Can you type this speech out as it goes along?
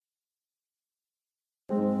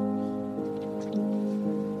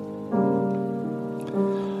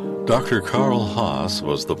Dr. Carl Haas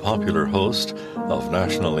was the popular host of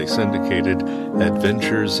nationally syndicated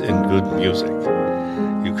Adventures in Good Music.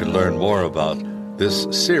 You can learn more about this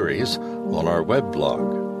series on our web blog,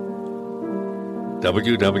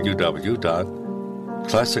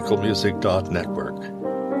 www.classicalmusic.network.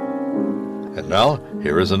 And now,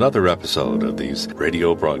 here is another episode of these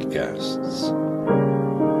radio broadcasts.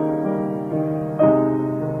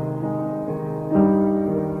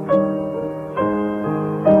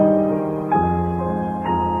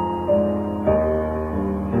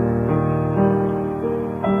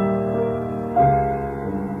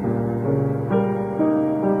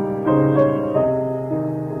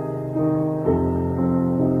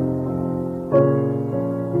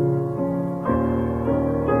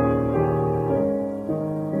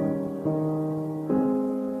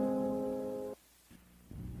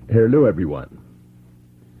 Hello, everyone.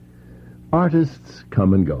 Artists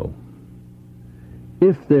come and go.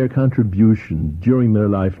 If their contribution during their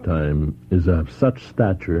lifetime is of such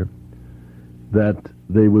stature that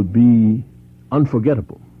they will be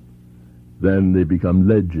unforgettable, then they become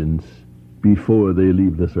legends before they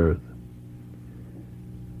leave this earth.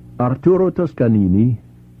 Arturo Toscanini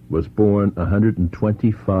was born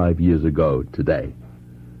 125 years ago today.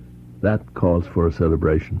 That calls for a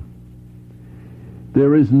celebration.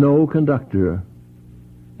 There is no conductor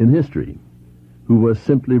in history who was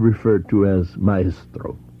simply referred to as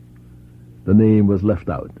maestro. The name was left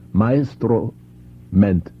out. Maestro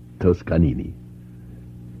meant Toscanini.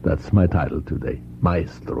 That's my title today,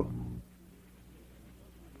 Maestro.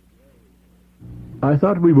 I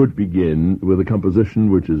thought we would begin with a composition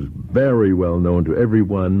which is very well known to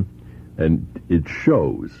everyone, and it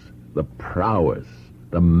shows the prowess,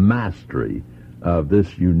 the mastery of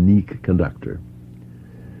this unique conductor.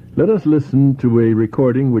 Let us listen to a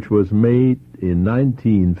recording which was made in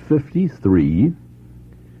 1953.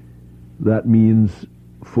 That means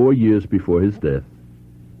 4 years before his death,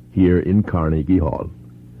 here in Carnegie Hall.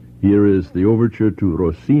 Here is the overture to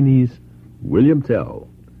Rossini's William Tell,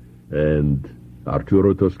 and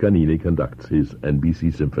Arturo Toscanini conducts his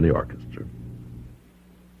NBC Symphony Orchestra.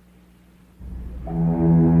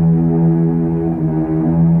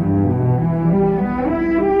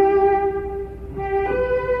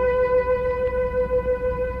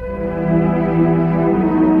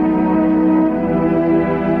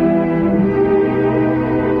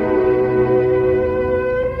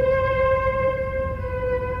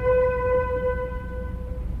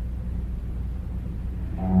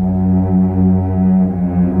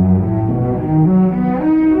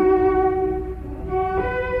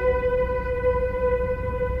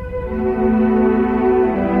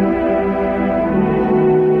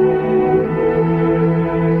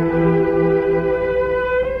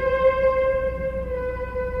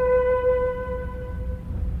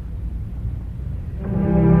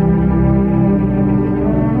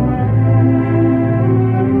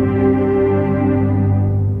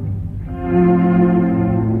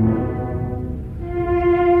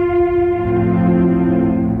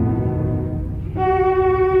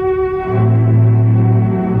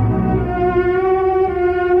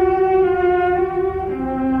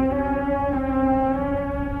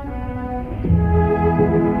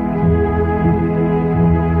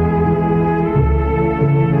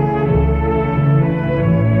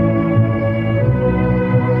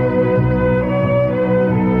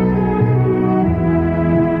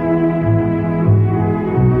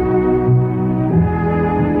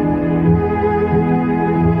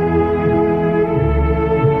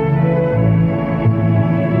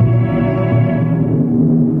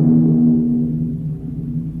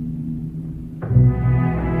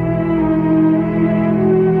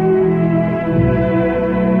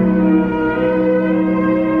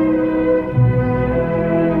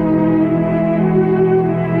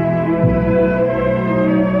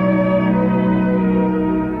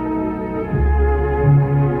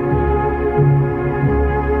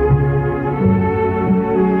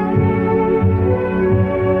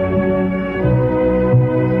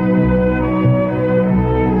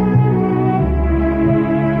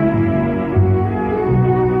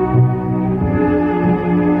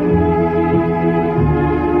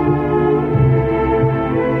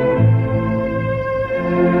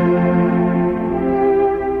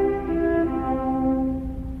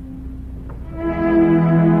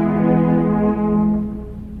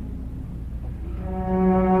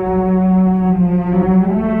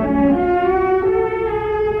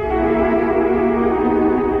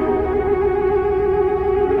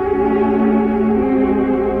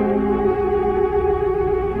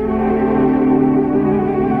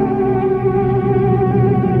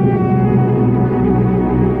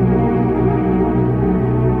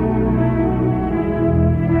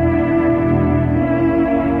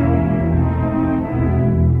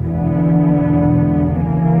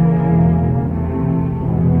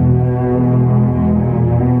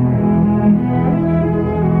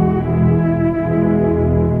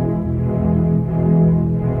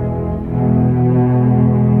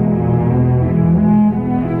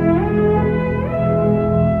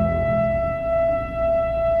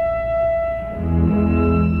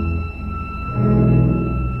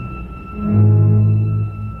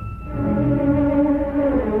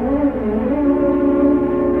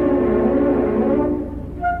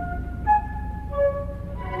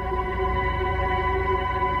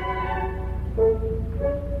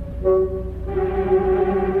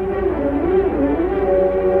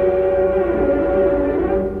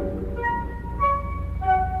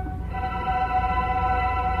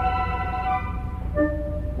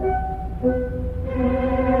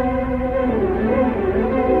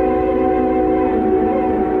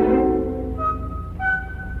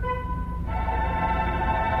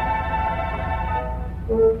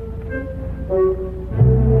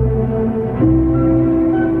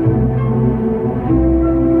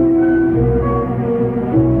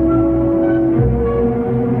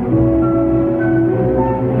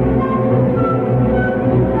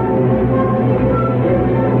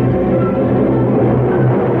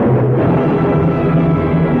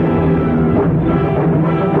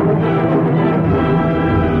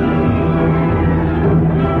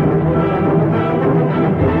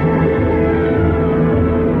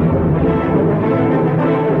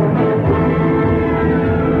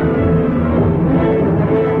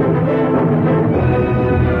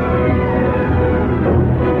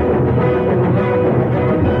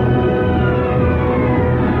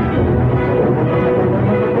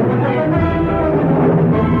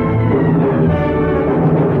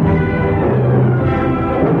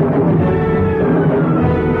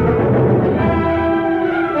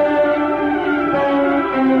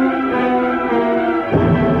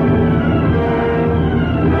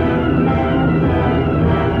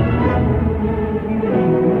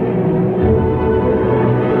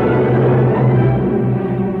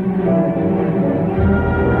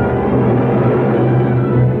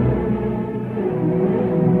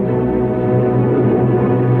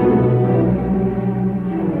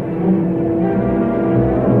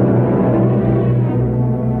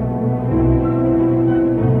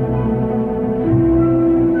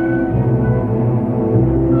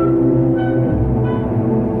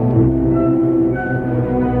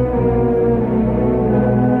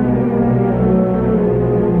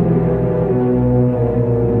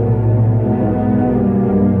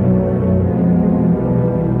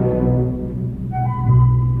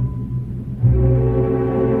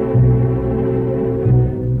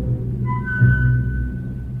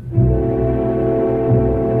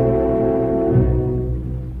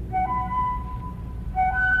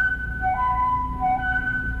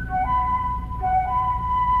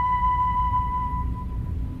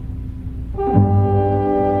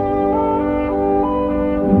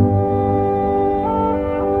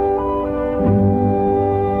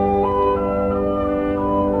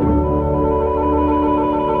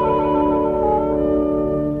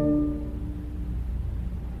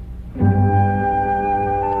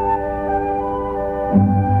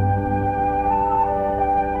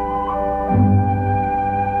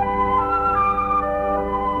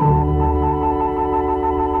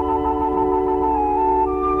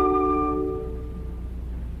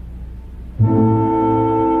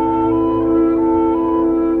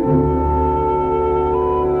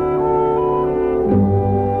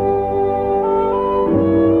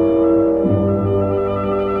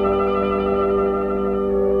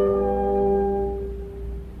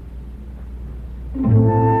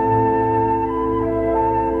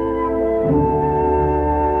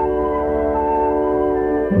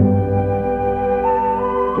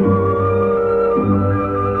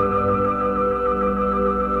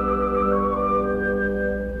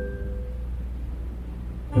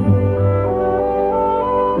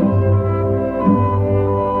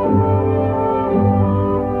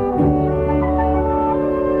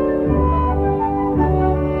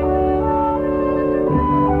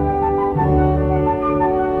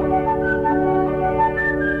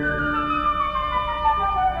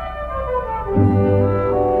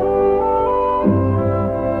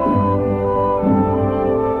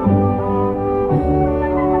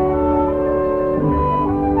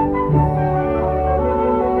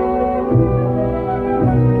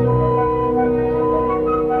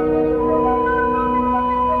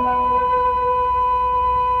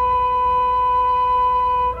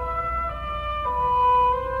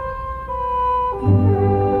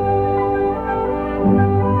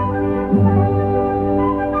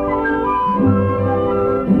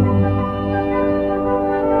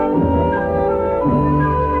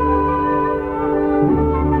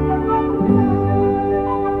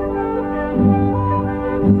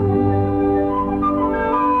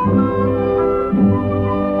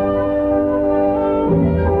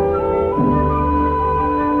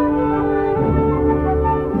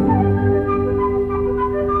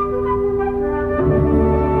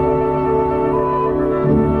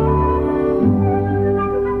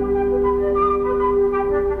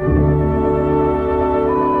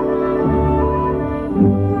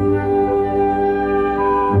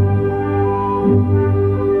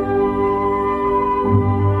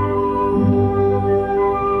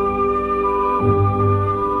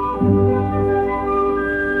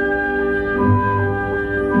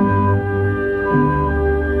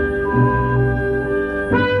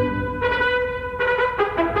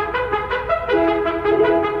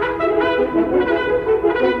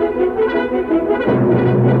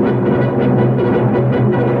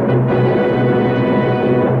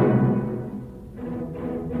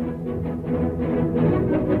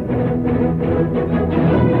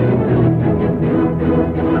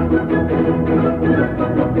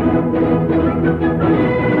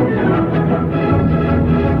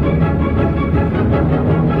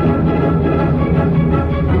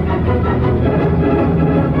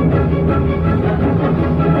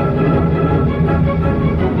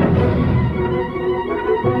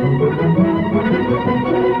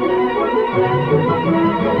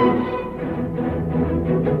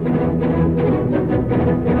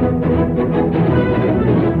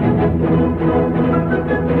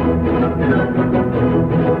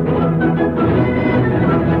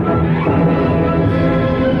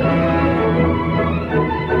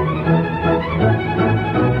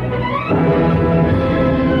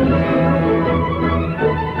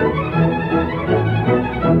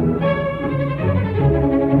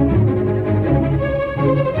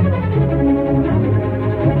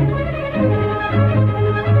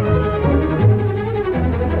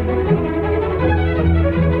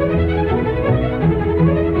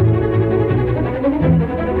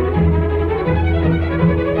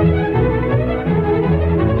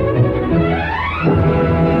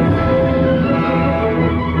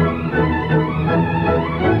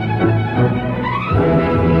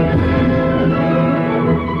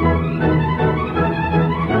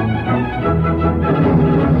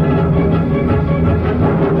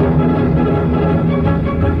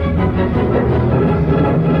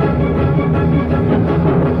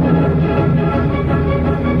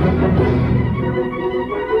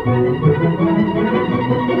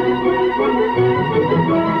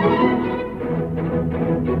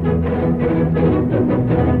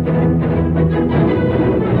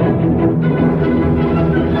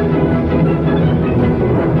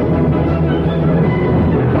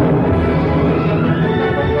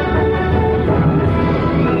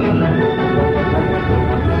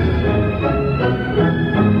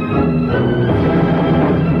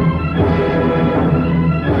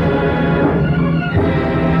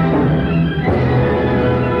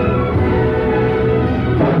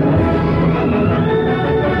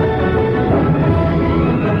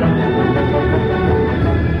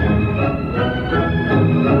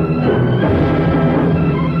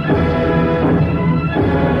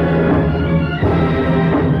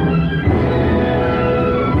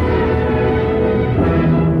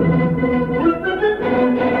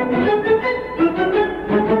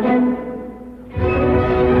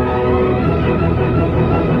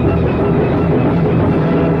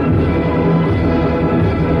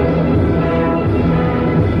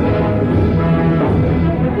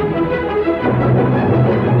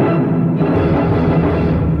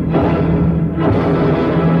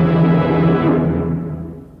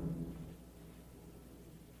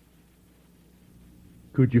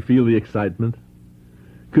 Could you feel the excitement?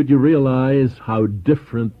 Could you realize how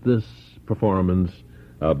different this performance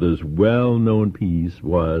of this well-known piece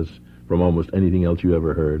was from almost anything else you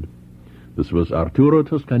ever heard? This was Arturo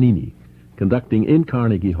Toscanini conducting in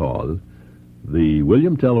Carnegie Hall the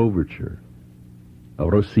William Tell Overture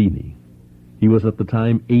of Rossini. He was at the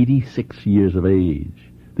time 86 years of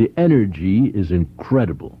age. The energy is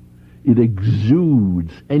incredible. It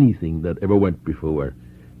exudes anything that ever went before,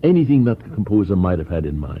 anything that the composer might have had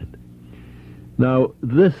in mind. Now,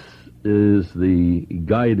 this is the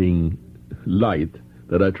guiding light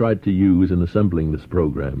that I tried to use in assembling this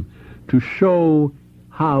program to show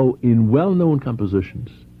how, in well-known compositions,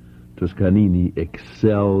 Toscanini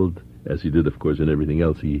excelled, as he did, of course, in everything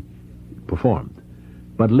else he performed.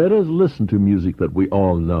 But let us listen to music that we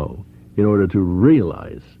all know in order to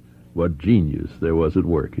realize what genius there was at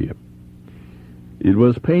work here. It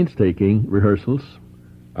was painstaking rehearsals.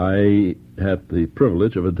 I had the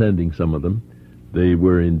privilege of attending some of them. They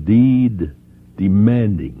were indeed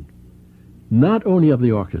demanding, not only of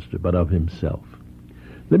the orchestra, but of himself.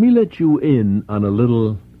 Let me let you in on a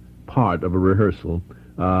little part of a rehearsal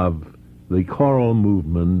of the choral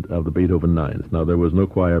movement of the Beethoven Ninth. Now, there was no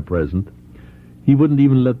choir present. He wouldn't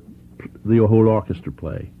even let the whole orchestra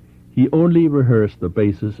play. He only rehearsed the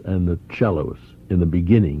basses and the cellos in the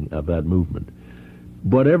beginning of that movement.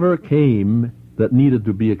 Whatever came that needed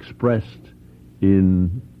to be expressed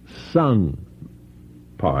in sung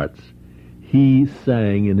parts, he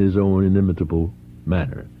sang in his own inimitable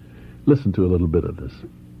manner. Listen to a little bit of this.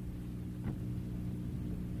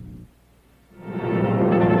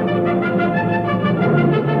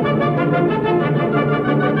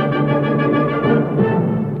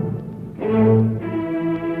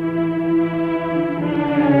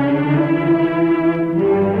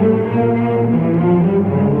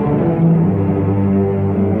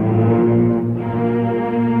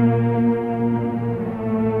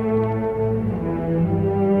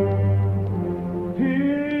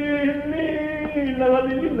 la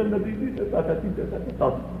la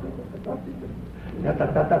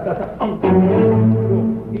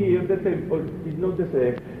Io del tempo, il non de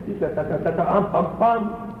sé,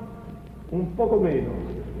 un poco meno.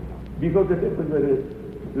 Dico del tempo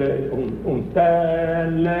un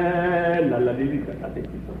tele, la lirica,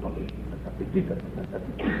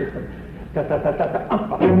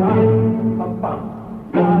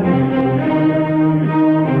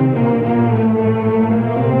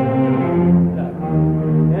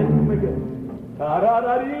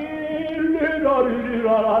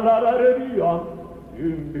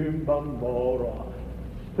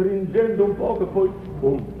 stringendo un po' che poi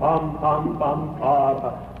un pam pam pam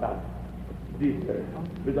pam. Dite,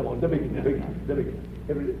 vediamo, da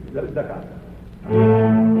casa.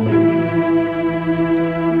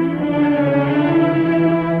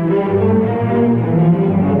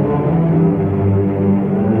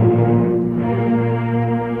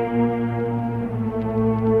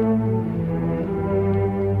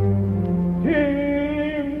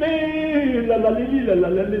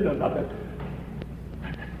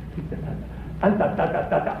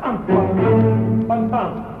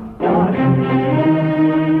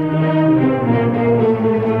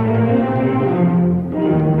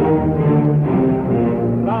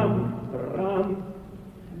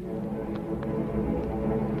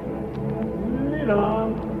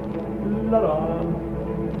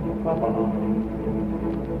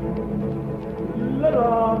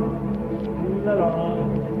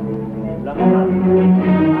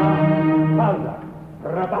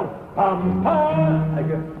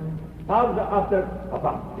 Pausa after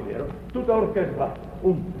papà, è vero? Tutta l'orchestra,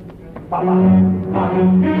 un papà.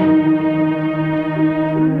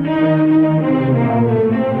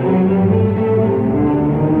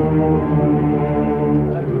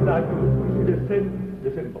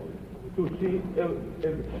 Tu sì,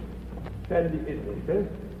 stendi e niente,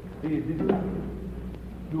 di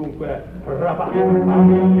dunque, papà.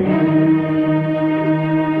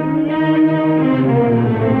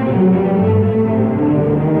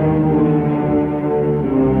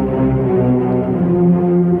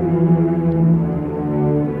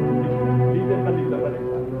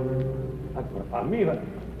 Ammira,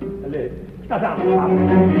 lei,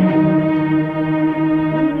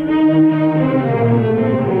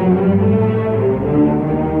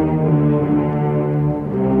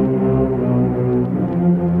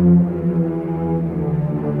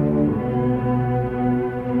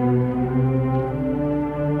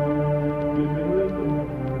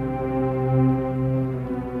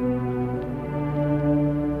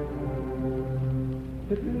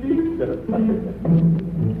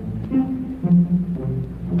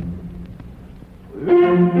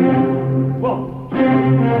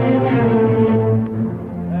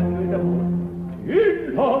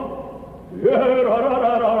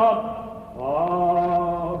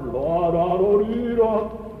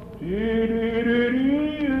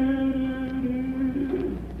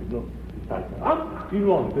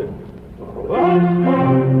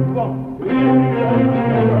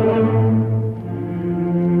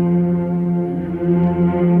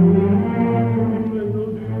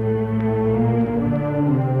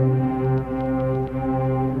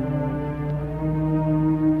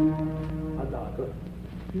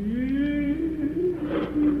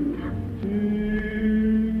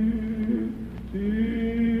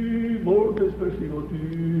 molto espressivo.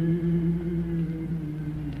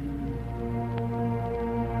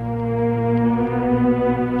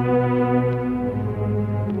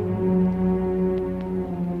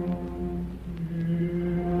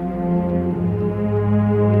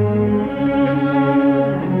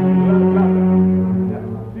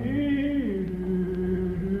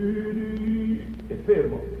 E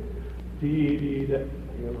fermo.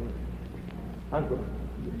 Ancora.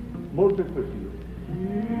 Molto espressivo.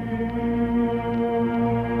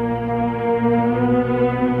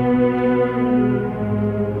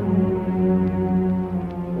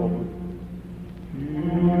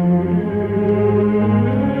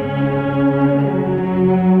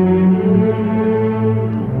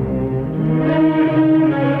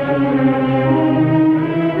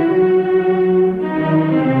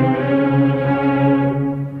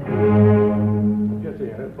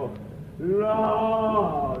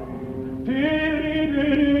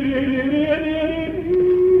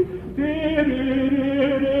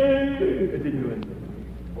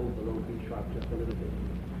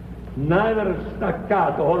 Never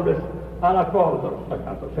staccato, always alla corda,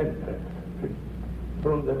 staccato, sempre.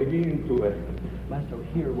 From the beginning to end. Maestro,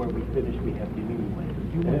 here where we finish, we have diminuendo.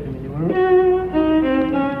 Do you want diminuendo?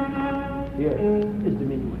 Here Is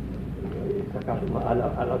diminuendo. staccato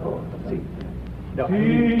alla corda, sì. No,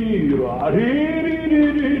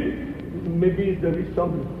 Maybe there is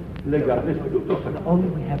some legato. but only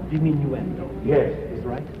we have diminuendo. Yes. Is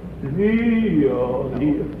right? Dio.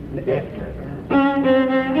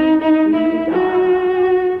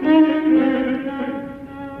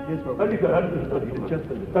 Just for just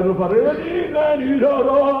a little. Per fare di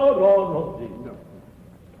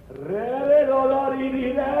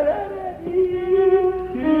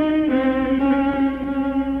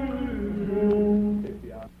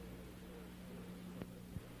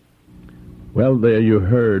Well, there you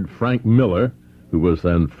heard Frank Miller, who was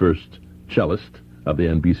then first cellist of the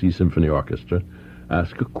NBC Symphony Orchestra,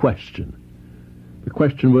 ask a question. The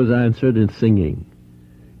question was answered in singing.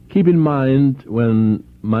 Keep in mind, when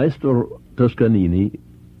Maestro Toscanini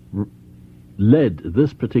led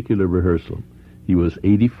this particular rehearsal, he was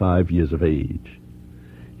 85 years of age.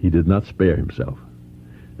 He did not spare himself.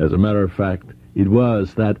 As a matter of fact, it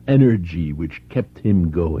was that energy which kept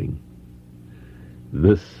him going.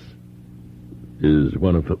 This is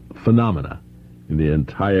one of the phenomena in the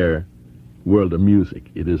entire world of music.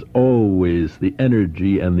 It is always the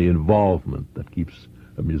energy and the involvement that keeps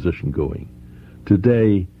a musician going.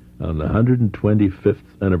 Today, on the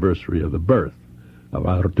 125th anniversary of the birth of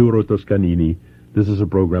Arturo Toscanini, this is a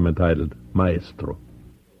program entitled Maestro.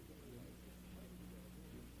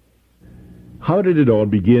 How did it all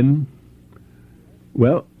begin?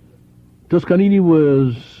 Well, Toscanini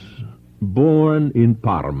was born in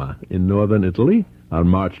Parma, in northern Italy, on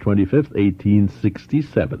March 25th,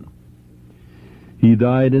 1867. He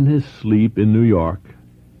died in his sleep in New York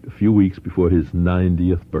a few weeks before his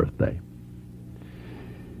 90th birthday.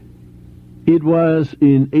 It was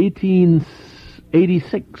in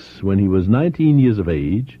 1886, when he was 19 years of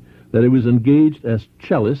age, that he was engaged as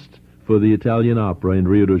cellist for the Italian Opera in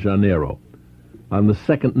Rio de Janeiro on the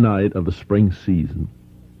second night of the spring season.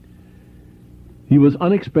 He was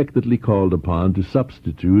unexpectedly called upon to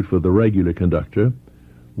substitute for the regular conductor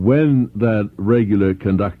when that regular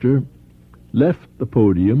conductor left the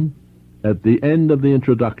podium at the end of the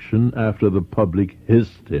introduction after the public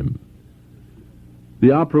hissed him.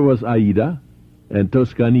 The opera was Aida, and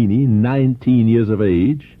Toscanini, 19 years of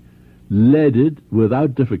age, led it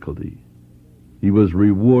without difficulty. He was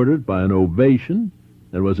rewarded by an ovation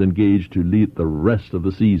and was engaged to lead the rest of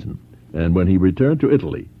the season. And when he returned to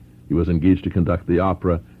Italy, he was engaged to conduct the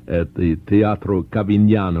opera at the Teatro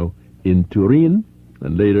Cavignano in Turin,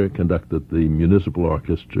 and later conducted the municipal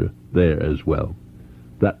orchestra there as well.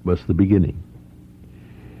 That was the beginning.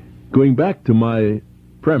 Going back to my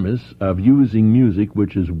premise of using music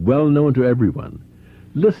which is well known to everyone,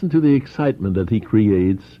 listen to the excitement that he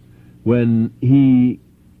creates when he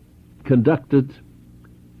conducted,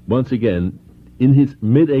 once again, in his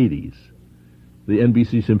mid-80s, the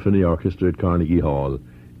NBC Symphony Orchestra at Carnegie Hall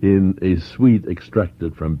in a suite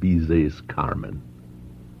extracted from Bizet's Carmen.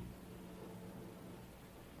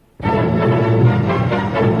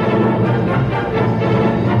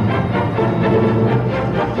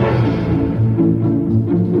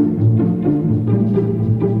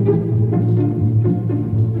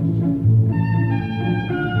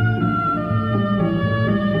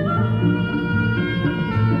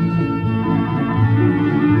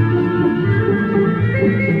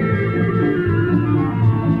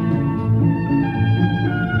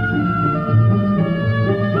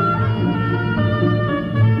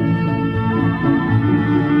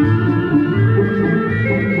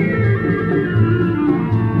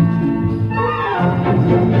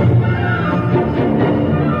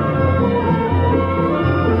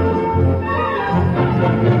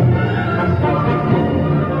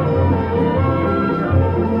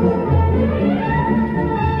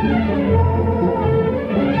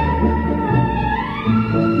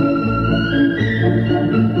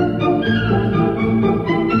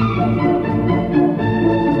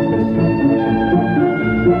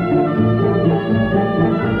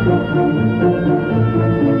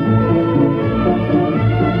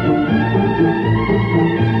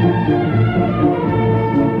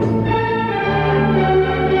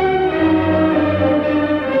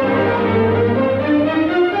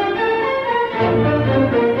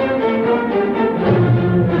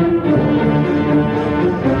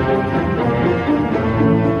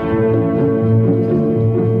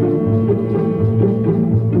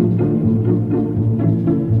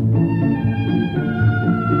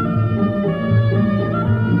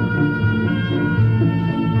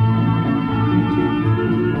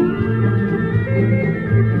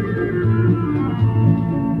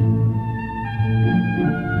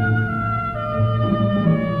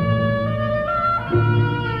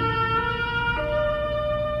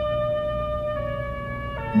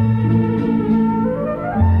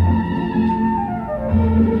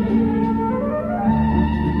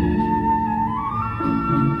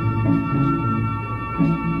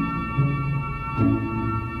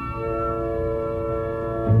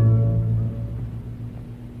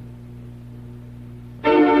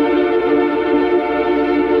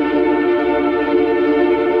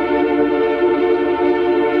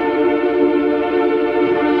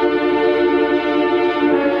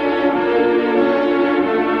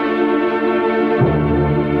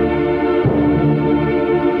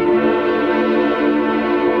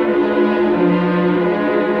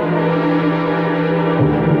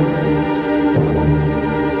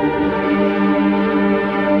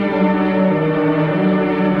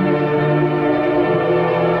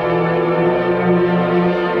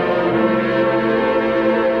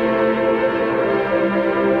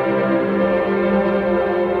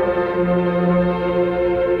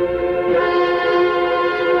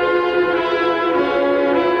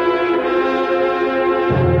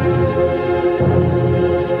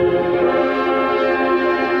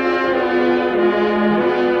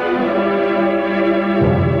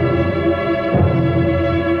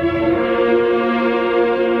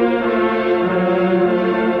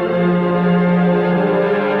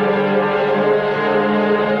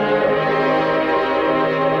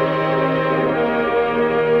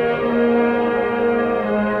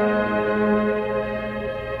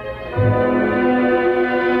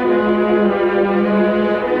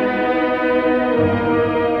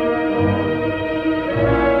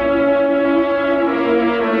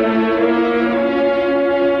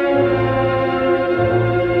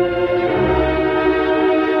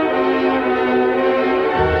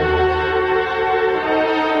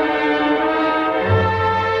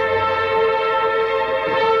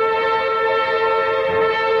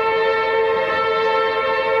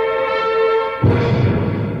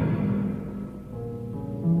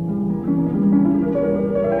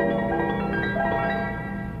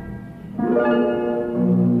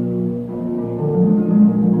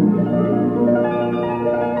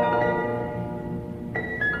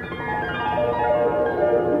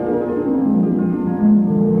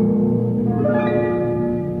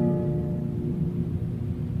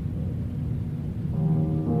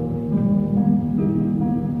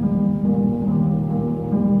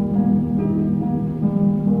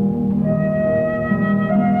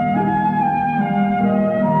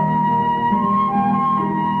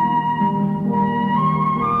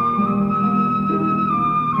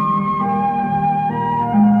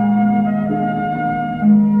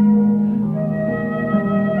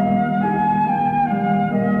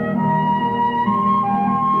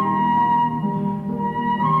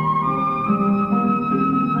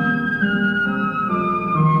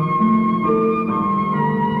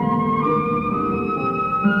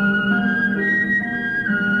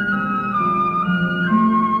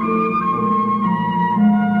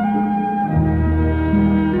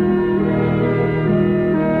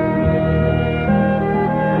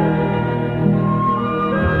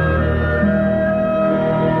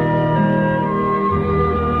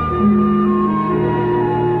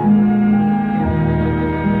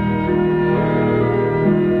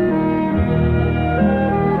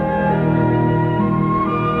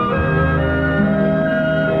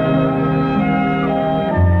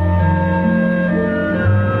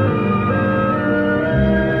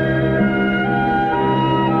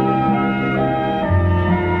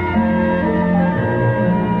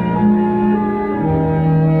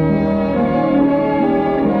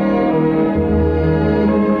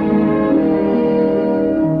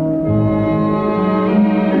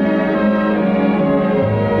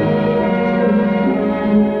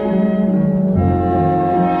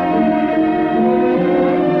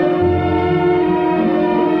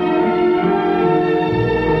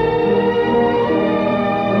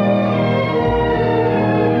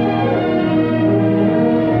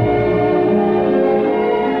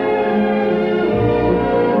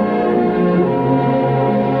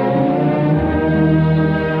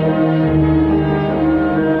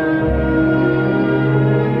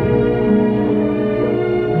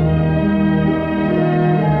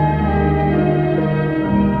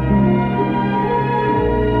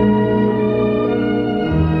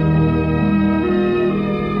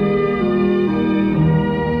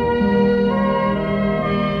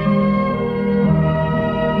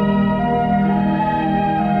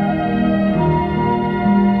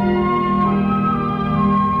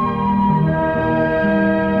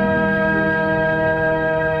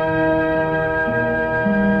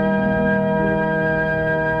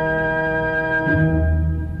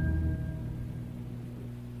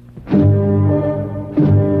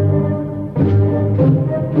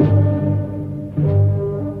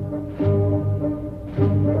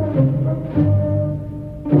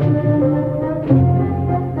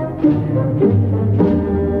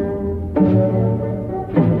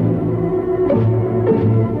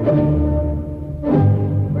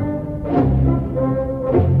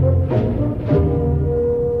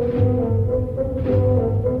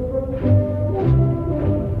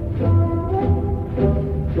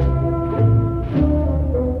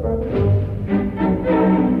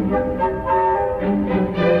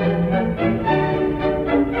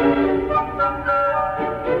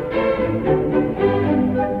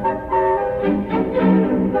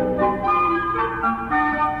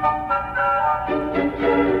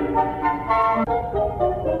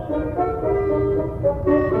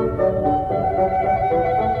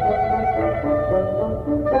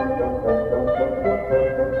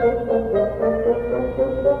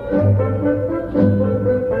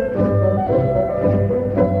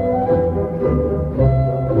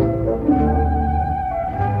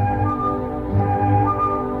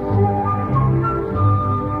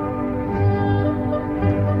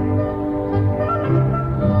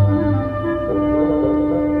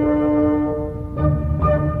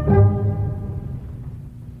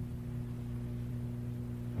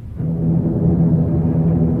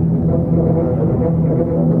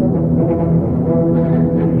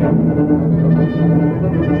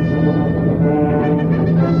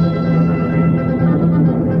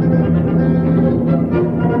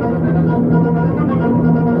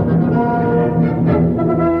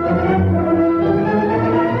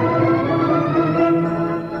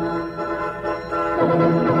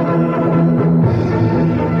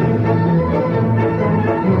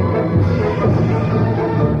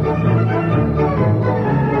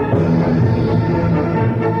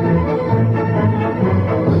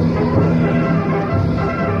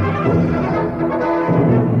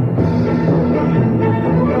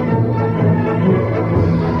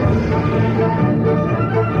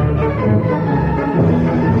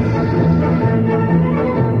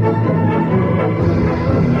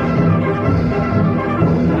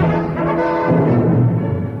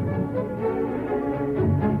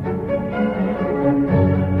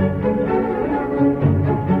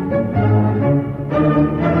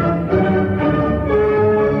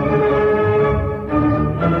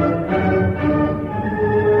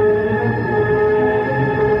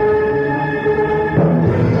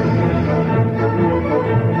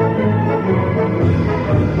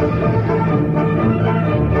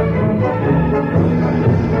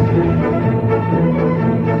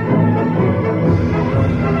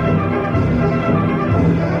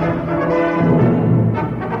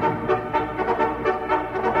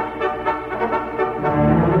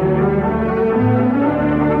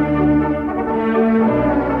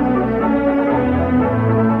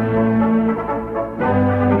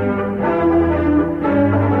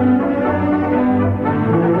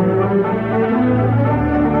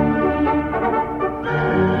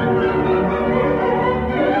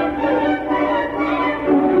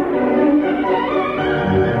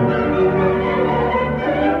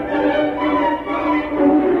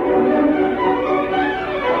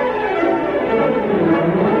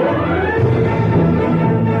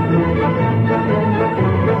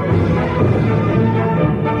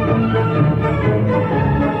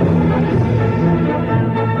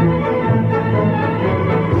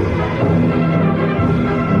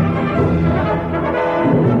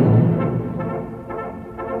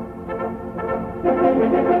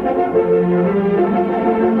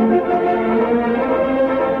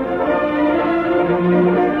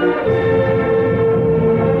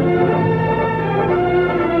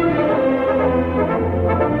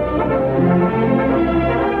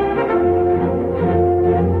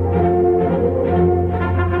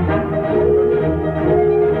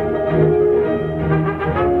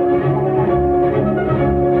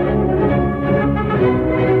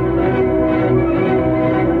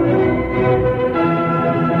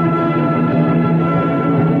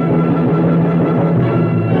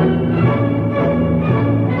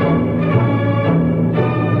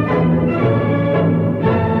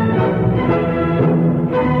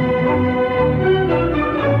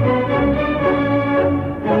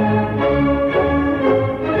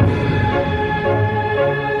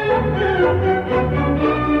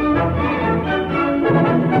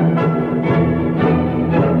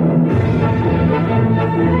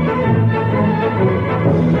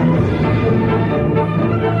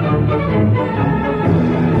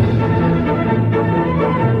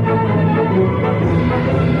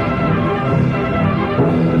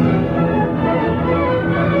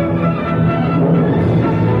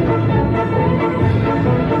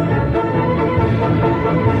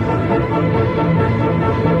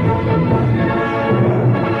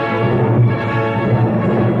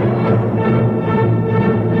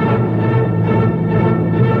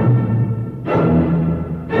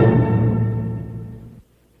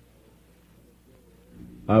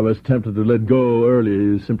 I was tempted to let go earlier.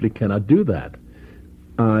 You simply cannot do that.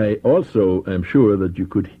 I also am sure that you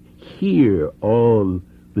could hear all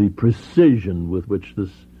the precision with which this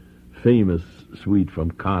famous suite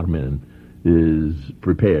from Carmen is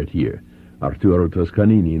prepared here. Arturo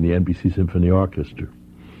Toscanini in the NBC Symphony Orchestra.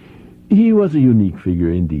 He was a unique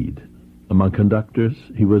figure indeed. Among conductors,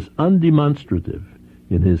 he was undemonstrative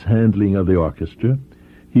in his handling of the orchestra.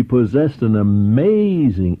 He possessed an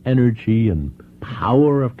amazing energy and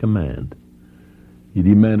power of command. He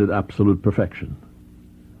demanded absolute perfection,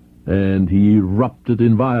 and he erupted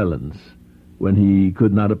in violence when he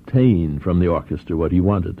could not obtain from the orchestra what he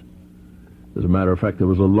wanted. As a matter of fact, there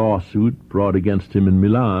was a lawsuit brought against him in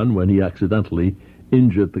Milan when he accidentally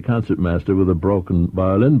injured the concertmaster with a broken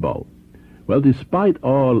violin bow. Well, despite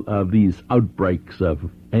all of these outbreaks of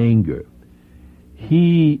anger,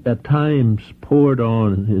 he at times poured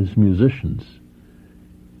on his musicians.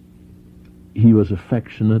 He was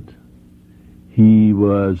affectionate. He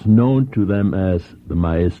was known to them as the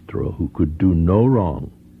maestro who could do no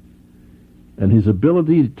wrong. And his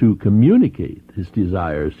ability to communicate his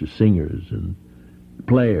desires to singers and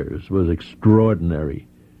players was extraordinary.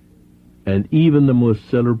 And even the most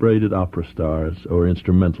celebrated opera stars or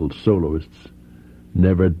instrumental soloists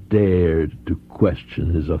never dared to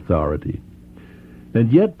question his authority.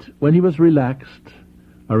 And yet, when he was relaxed,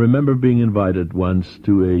 I remember being invited once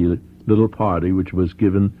to a little party which was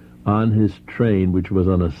given on his train, which was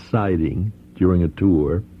on a siding during a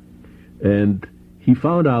tour, and he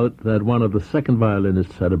found out that one of the second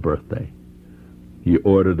violinists had a birthday. He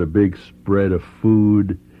ordered a big spread of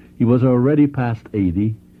food. He was already past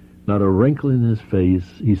 80, not a wrinkle in his face.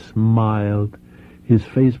 He smiled. His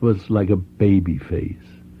face was like a baby face.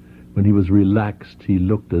 When he was relaxed, he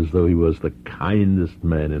looked as though he was the kindest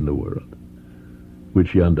man in the world,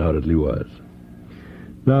 which he undoubtedly was.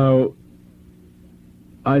 Now,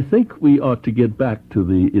 I think we ought to get back to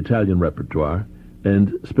the Italian repertoire,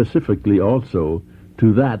 and specifically also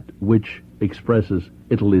to that which expresses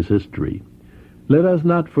Italy's history. Let us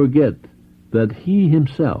not forget that he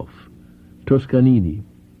himself, Toscanini,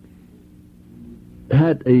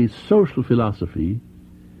 had a social philosophy.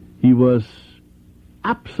 He was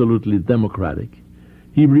absolutely democratic.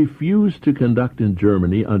 He refused to conduct in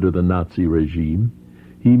Germany under the Nazi regime.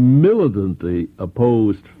 He militantly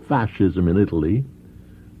opposed fascism in Italy,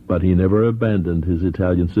 but he never abandoned his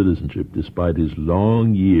Italian citizenship despite his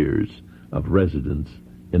long years of residence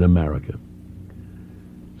in America.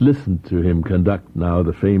 Listen to him conduct now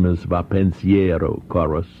the famous Va Pensiero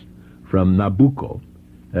chorus from Nabucco,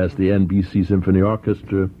 as the NBC Symphony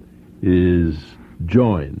Orchestra is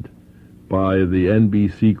joined by the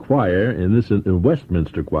NBC Choir, in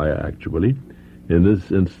Westminster Choir actually, in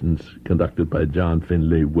this instance conducted by John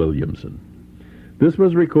Finlay Williamson. This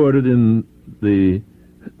was recorded in the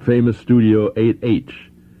famous Studio 8H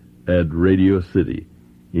at Radio City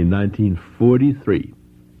in 1943.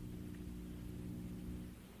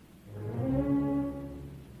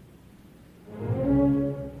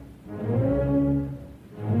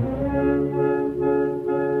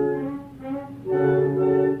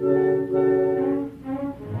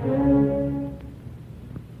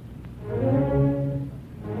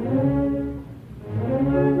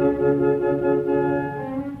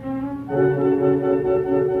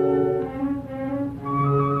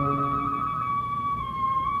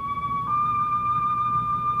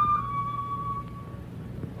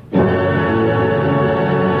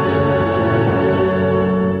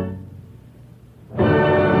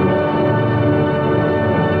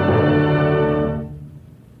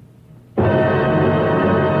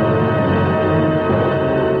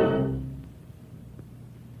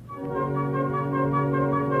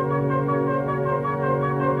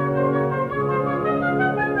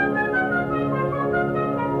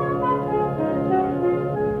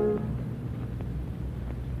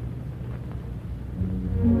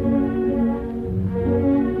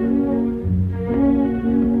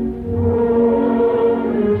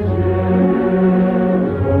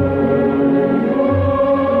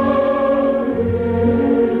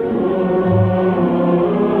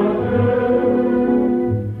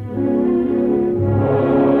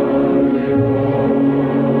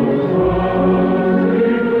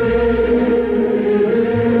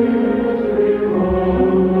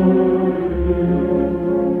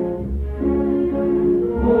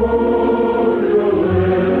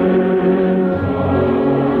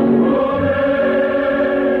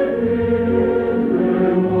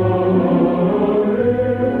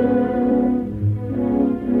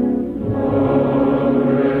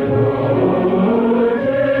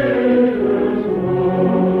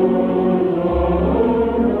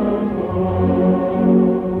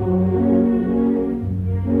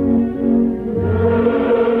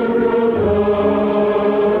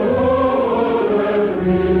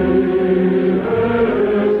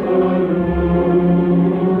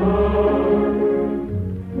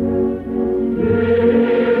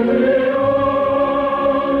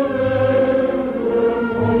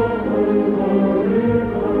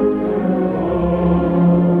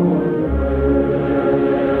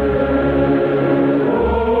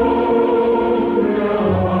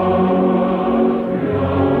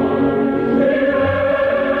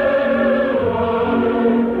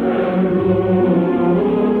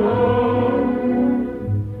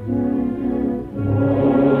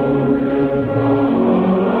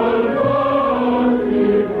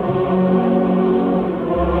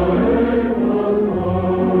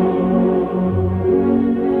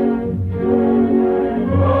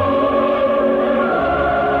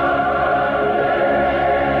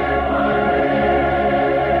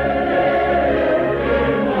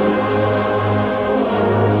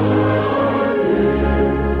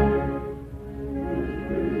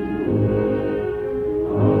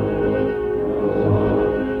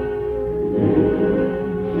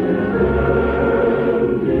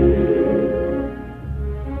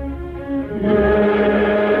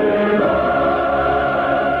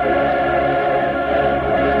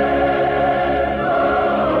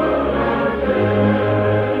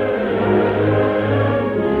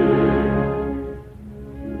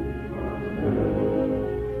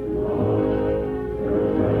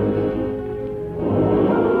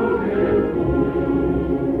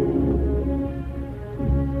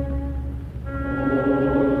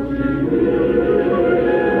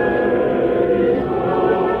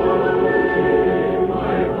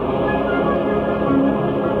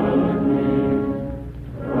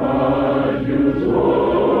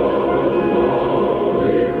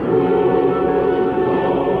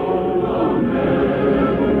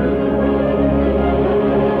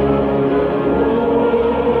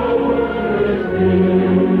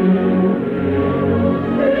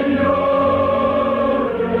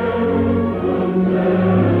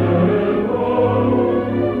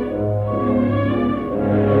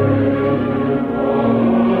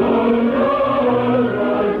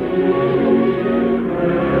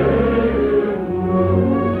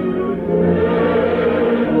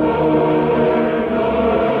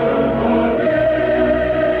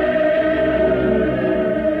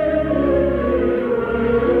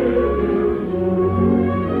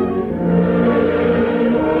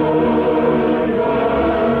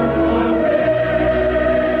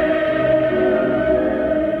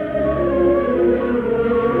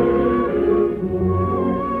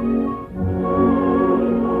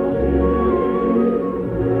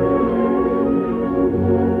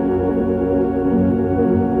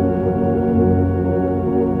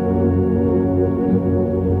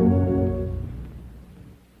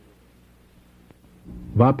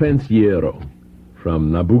 Va Pensiero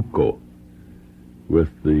from Nabucco, with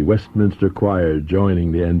the Westminster Choir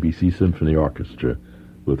joining the NBC Symphony Orchestra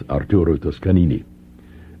with Arturo Toscanini.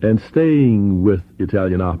 And staying with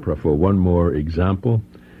Italian opera for one more example,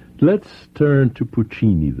 let's turn to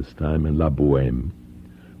Puccini this time in La Bohème,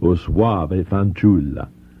 O Soave Fanciulla,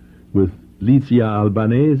 with Lizia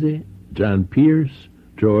Albanese, Jan Pierce,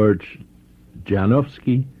 George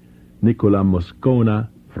Janowski, Nicola Moscona,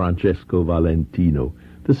 Francesco Valentino.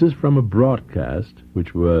 This is from a broadcast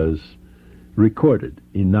which was recorded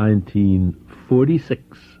in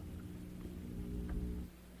 1946.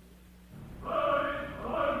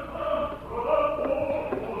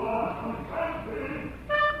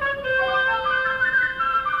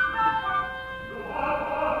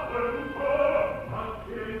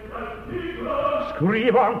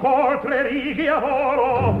 Scrivo ancora 3 righe a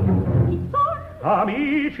volo,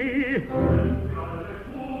 amici.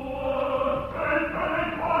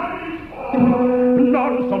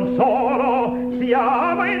 Non son solo,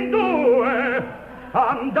 siamo in 2.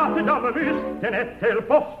 Andate da me, tenete il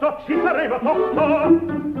posto, ci saremo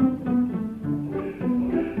tosto.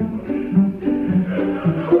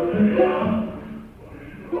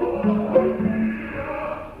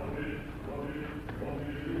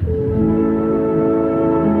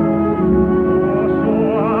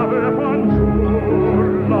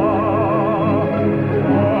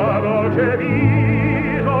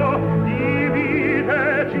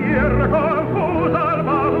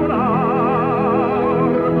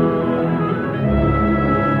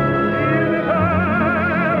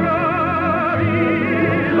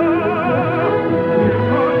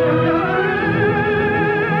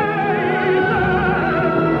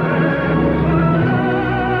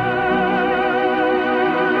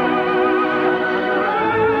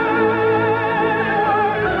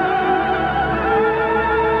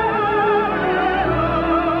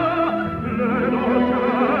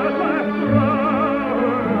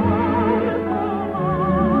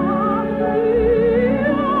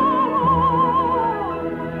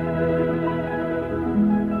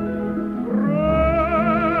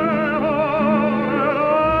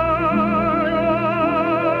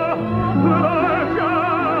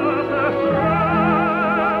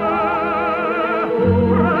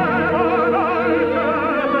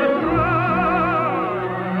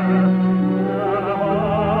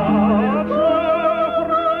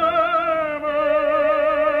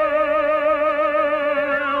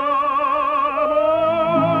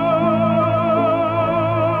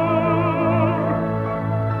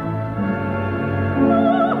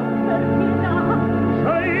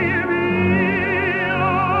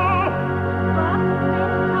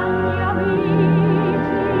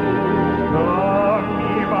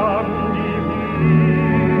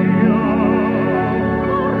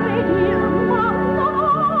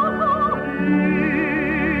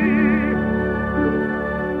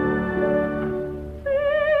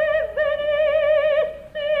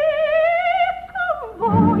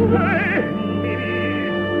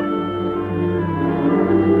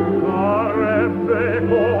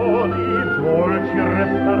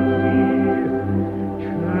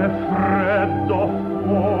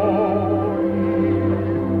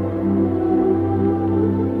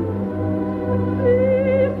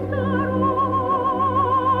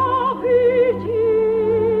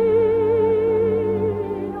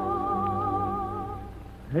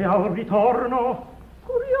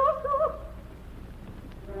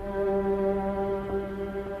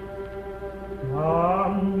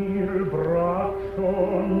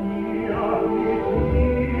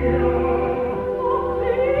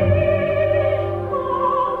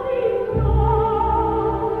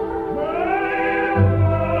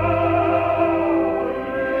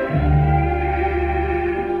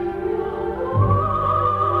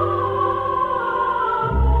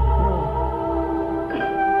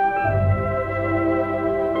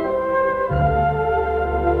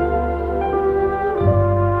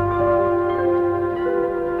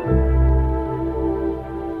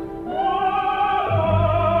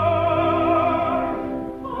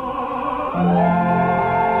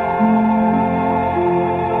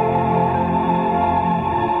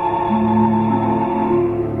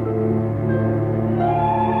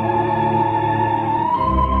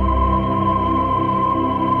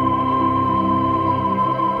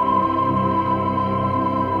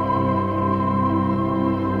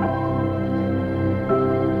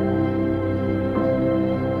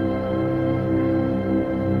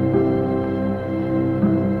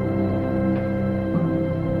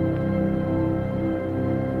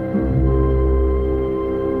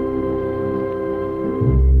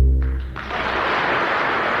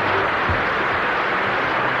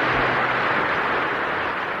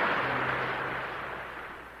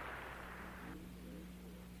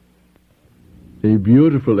 a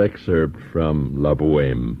beautiful excerpt from La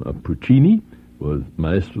Bohème of Puccini with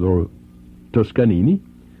Maestro Toscanini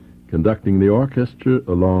conducting the orchestra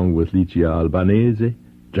along with Licia Albanese,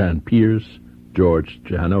 Jan Pierce, George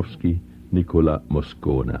Jahanowski, Nicola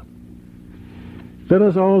Moscona. Let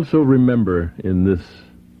us also remember in this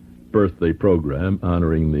birthday program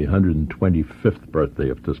honoring the 125th birthday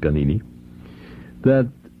of Toscanini that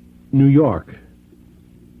New York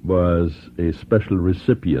was a special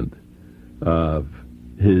recipient of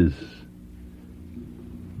his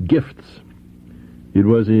gifts. It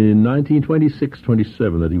was in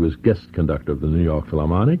 1926-27 that he was guest conductor of the New York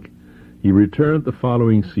Philharmonic. He returned the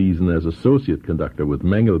following season as associate conductor with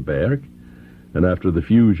Mengelberg, and after the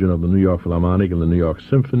fusion of the New York Philharmonic and the New York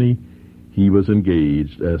Symphony, he was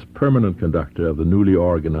engaged as permanent conductor of the newly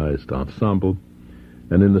organized ensemble.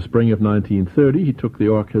 And in the spring of 1930, he took the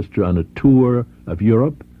orchestra on a tour of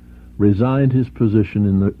Europe, resigned his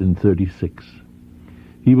position in 36.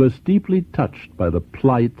 He was deeply touched by the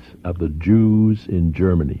plight of the Jews in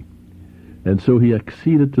Germany, and so he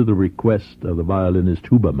acceded to the request of the violinist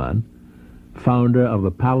Huberman, founder of the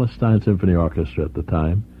Palestine Symphony Orchestra at the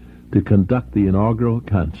time, to conduct the inaugural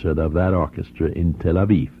concert of that orchestra in Tel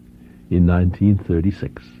Aviv in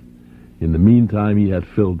 1936. In the meantime, he had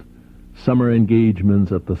filled summer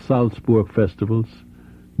engagements at the Salzburg festivals,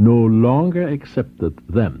 no longer accepted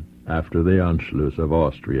them after the Anschluss of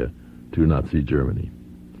Austria to Nazi Germany.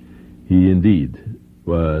 He indeed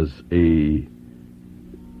was a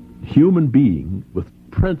human being with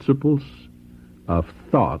principles of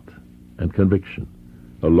thought and conviction,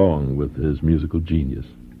 along with his musical genius.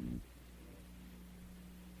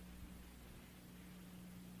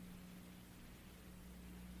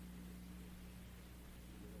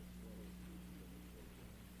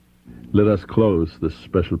 Let us close this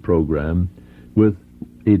special program with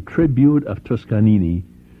a tribute of Toscanini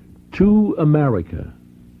to America,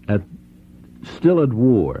 still at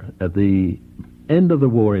war. At the end of the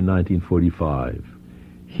war in 1945,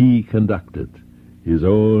 he conducted his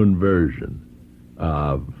own version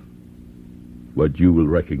of what you will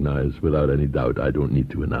recognize without any doubt. I don't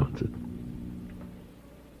need to announce it.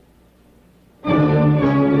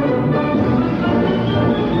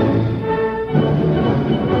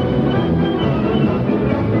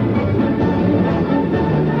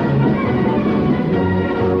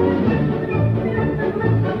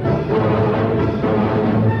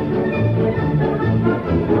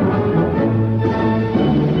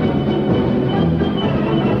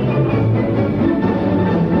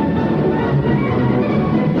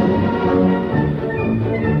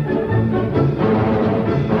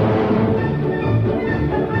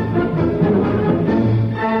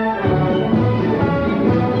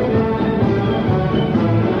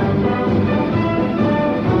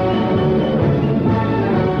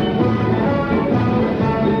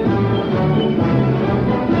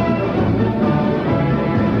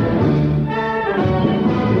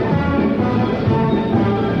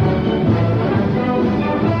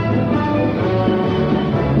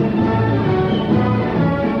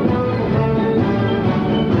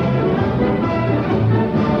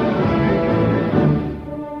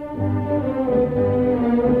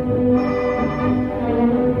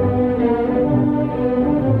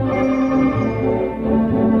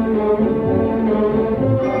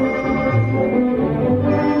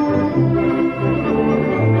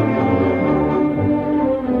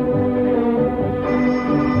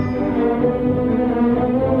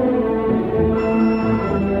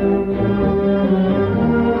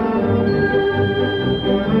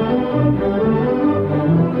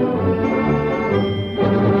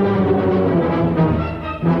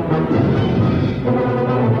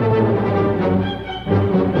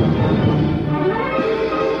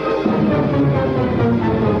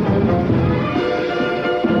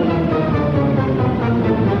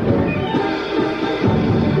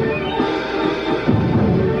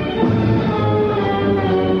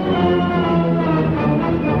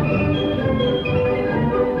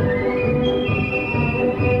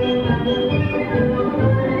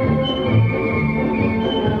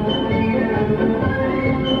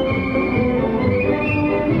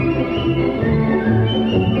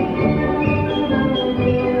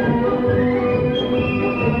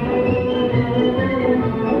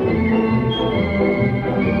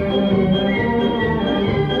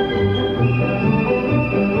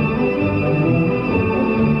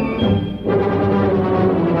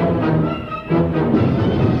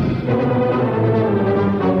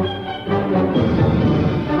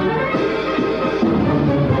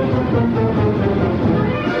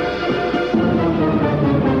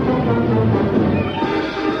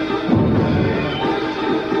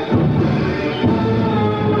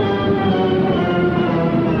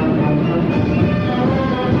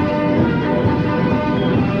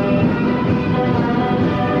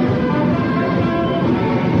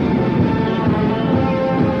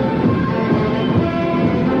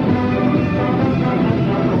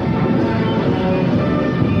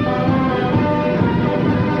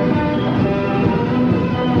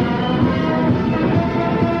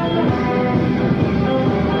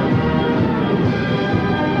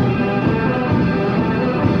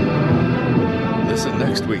 Listen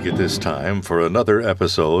next week at this time for another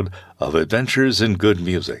episode of Adventures in Good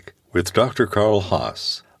Music with Dr. Carl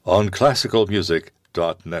Haas on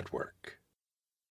classicalmusic.network.